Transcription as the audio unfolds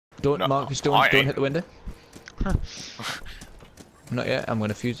Don't, No, Marcus, don't hit the window. Not yet, I'm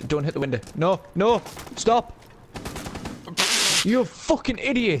gonna fuse it. Don't hit the window. No, no, stop! You fucking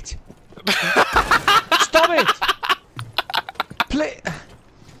idiot! Stop it! Play.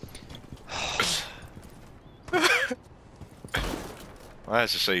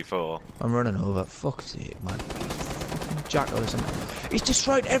 Where's the C4? I'm running over. Fuck's sake, man. Fucking jackal, isn't it? He's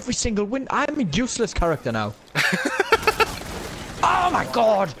destroyed every single window. I'm a useless character now. Oh my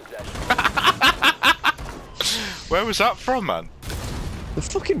god! Where was that from, man? The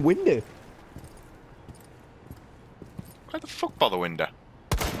fucking window. Where the fuck by the window?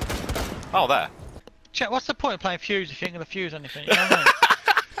 Oh, there. Chet, what's the point of playing fuse if you ain't gonna fuse anything? You know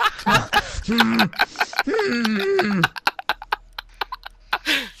what I mean?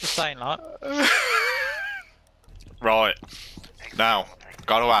 Just saying, like. Right. Now,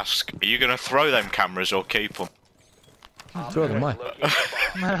 gotta ask, are you gonna throw them cameras or keep them? Throw them away.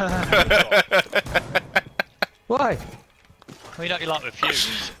 Why? We don't you like with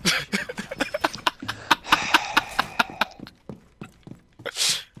fuse.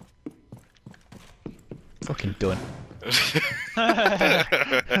 Fucking done.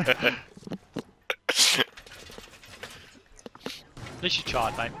 At least you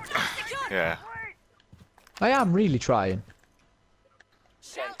tried, mate. Yeah. I am really trying.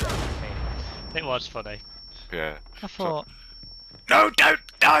 It was funny. Yeah. I thought. No, don't!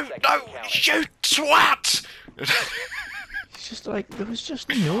 No! Shoot! SWAT! It's just like, there was just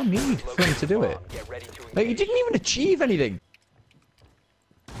no need for him to do it. Like, he didn't even achieve anything.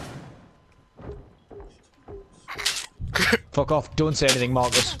 Fuck off, don't say anything,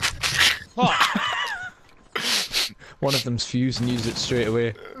 Marcus. What? One of them's fused and used it straight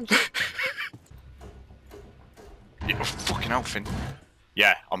away. Yeah, fucking hell, Finn.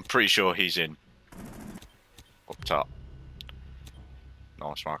 Yeah, I'm pretty sure he's in. Up top.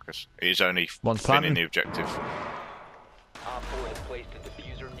 Nice, Marcus. He's only One's Finn in planting. the objective. Op 4 has placed a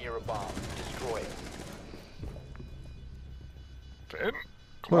diffuser near a bomb. Destroy it. Finn,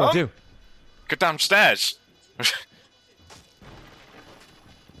 come What do I on. do? Go downstairs.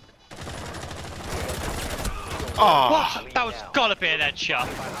 Oh, What? That was gotta be an headshot.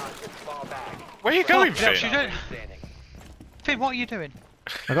 Fall back. where are you going, What? Finn? You don't- Standing. Finn, what are you doing?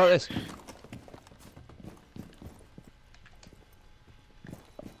 I got this.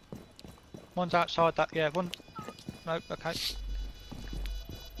 One's outside that, yeah, one. No, okay.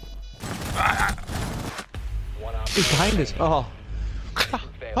 One op He's behind us. Oh,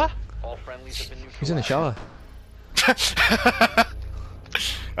 failed. What? All friendlies have been neutralized. he's in the shower.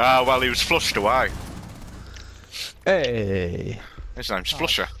 Well, he was flushed away. Hey. His name's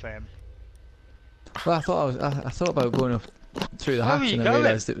Flusher. Oh, Finn. Well, I thought about going up through the Where hatch were you and I going?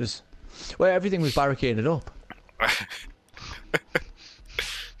 realised it was... Well, everything was barricaded up.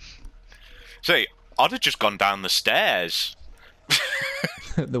 See, I'd have just gone down the stairs.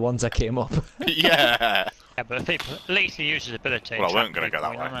 The ones that came up. Yeah. Yeah, but people, at least he uses ability. Well, I to weren't track gonna go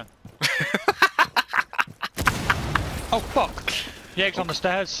people, that you know what I mean? Oh fuck! The egg's on the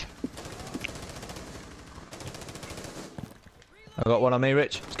stairs. I got one on me,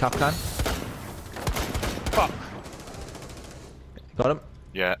 Rich. It's Capcan. Fuck. Got him.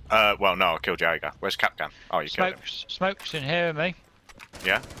 Yeah. Well, no, I killed Jaeger. Where's Capcan? Oh, you killed him. Smoke's in here with me.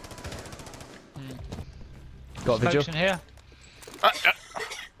 Yeah. Got Vigil. Smoke's in here.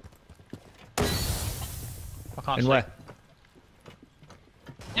 I can't In see. where?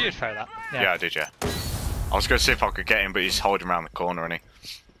 You just throw that. Yeah, I did, yeah. I was going to see if I could get him, but he's holding around the corner, isn't he?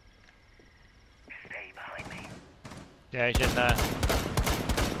 Yeah, he's in there. Last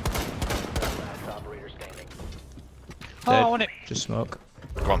operator standing. Oh, Dead. I want it. Just smoke.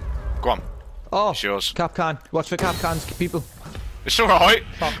 Go on. Go on. Oh, It's yours. Capcan. Watch for Capcans, people. It's alright.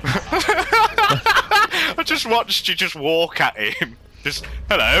 Fuck. I just watched you just walk at him. Just,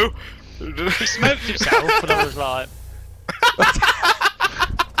 hello. He smoked himself, but I was like,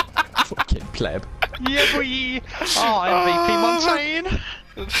 Fucking pleb. yeah, boy. Oh, MVP Montaigne.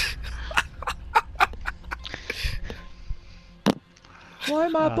 Why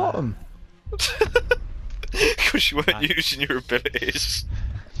am I bottom? Because you weren't using your abilities.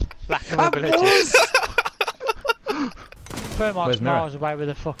 Lack of I ability. was! Fairmark's Where's Mirror? miles away with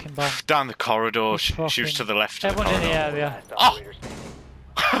a fucking bomb. Down the corridor. She was Fucking- to the left of the Everyone's in the corridor. area. Last operator standing.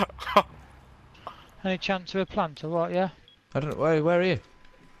 Any chance of a plant or what, yeah? I don't know. Where are you?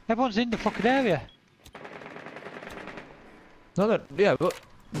 Everyone's in the fucking area. No, no. Yeah, but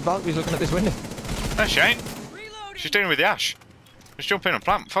Valkyrie's looking at this window. No, she ain't. She's dealing with the ash. Just jump in and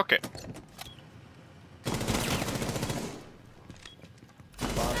plant. Fuck it.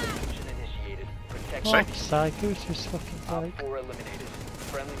 Bomb diffusion initiated. Protect See? Fuck's sake, who's this fucking Op bloke? 4 eliminated.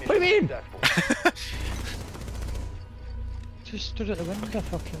 Friendly What do you mission mean? successful. Just stood at the window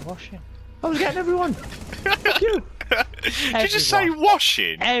fucking washing. I was getting everyone. Fuck you. Did you just say Everyone.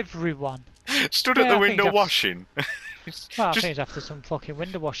 washing? Everyone. Stood at Yeah, the I think window that's- washing. Well, I Just- think it's after some fucking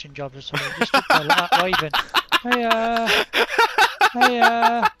window washing job or something. Just stood there like that, waving. Hey,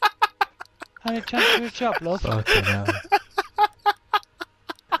 any chance for a job, love? Fucking hell.